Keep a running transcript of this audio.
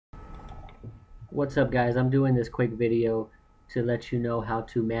What's up guys, I'm doing this quick video to let you know how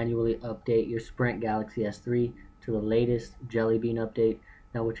to manually update your Sprint Galaxy S3 to the latest Jelly Bean update.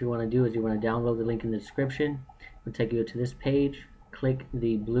 Now what you want to do is you want to download the link in the description. It'll take you to this page. Click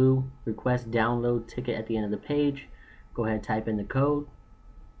the blue request download ticket at the end of the page. Go ahead and type in the code.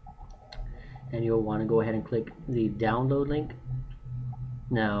 And you'll want to go ahead and click the download link.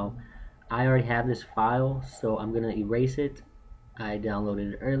 Now I already have this file, so I'm going to erase it. I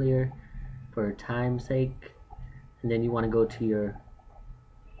downloaded it earlier for time's sake. And then you want to go to your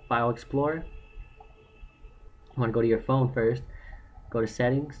file explorer. You want to go to your phone first, go to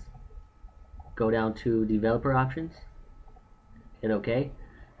settings, go down to developer options, hit OK.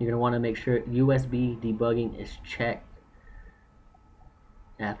 You're going to want to make sure USB debugging is checked.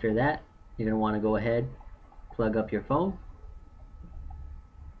 After that, you're going to want to go ahead, plug up your phone.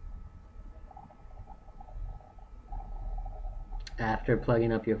 After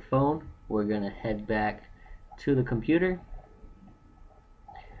plugging up your phone, we're going to head back to the computer.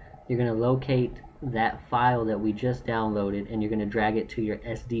 You're going to locate that file that we just downloaded and you're going to drag it to your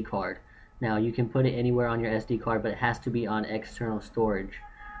SD card. Now you can put it anywhere on your SD card, but it has to be on external storage.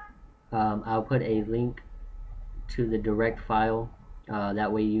 I'll put a link to the direct file,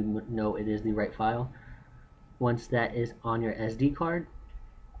 that way you know it is the right file. Once that is on your SD card,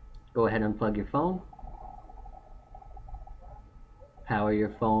 go ahead and unplug your phone. Power your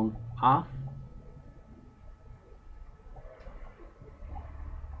phone off.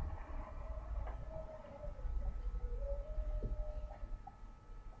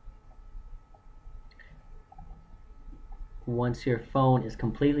 Once your phone is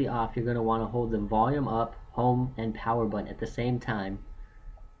completely off, you're going to want to hold the volume up, home, and power button at the same time.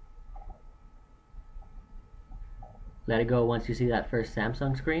 Let it go once you see that first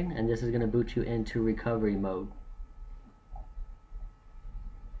Samsung screen, and this is going to boot you into recovery mode.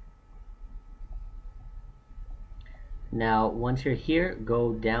 Now once you're here,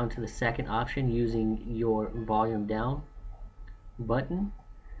 go down to the second option using your volume down button,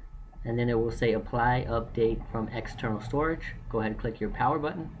 and then it will say apply update from external storage. Go ahead and click your power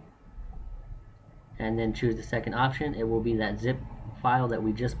button and then choose the second option. It will be that zip file that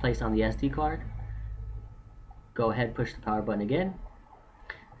we just placed on the SD card. Go ahead, push the power button again,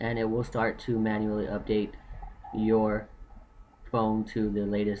 and it will start to manually update your phone to the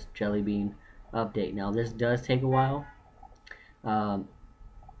latest Jelly Bean update. Now this does take a while.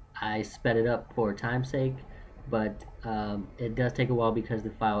 I sped it up for time's sake, but it does take a while because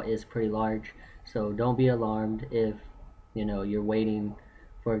the file is pretty large. So don't be alarmed if you're waiting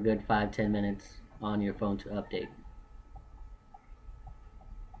for a good 5-10 minutes on your phone to update.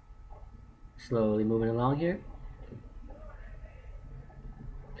 Slowly moving along here.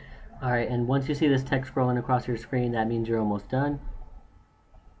 Alright, and once you see this text scrolling across your screen, that means you're almost done.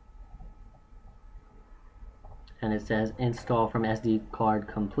 And it says install from SD card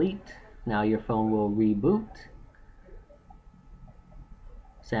complete. Now your phone will reboot.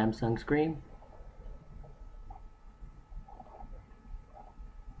 Samsung screen.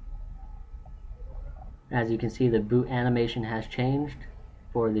 As you can see, the boot animation has changed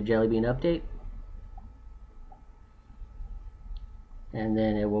for the Jelly Bean update. And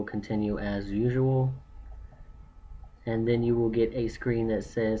then it will continue as usual. And then you will get a screen that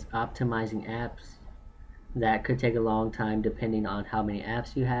says optimizing apps. That could take a long time depending on how many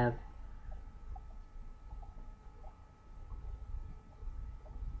apps you have.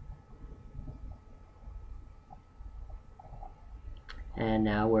 And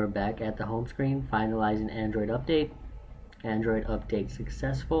now we're back at the home screen, finalizing Android update. Android update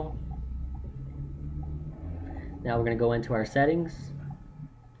successful. Now we're going to go into our settings.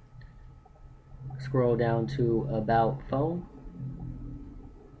 Scroll down to About Phone.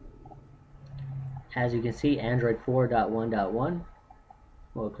 As you can see, Android 4.1.1.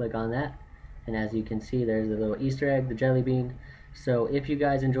 We'll click on that. And as you can see, there's a little Easter egg, the Jelly Bean. So if you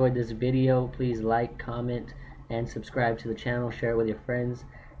guys enjoyed this video, please like, comment, and subscribe to the channel. Share it with your friends.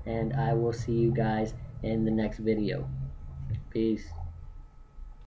 And I will see you guys in the next video. Peace.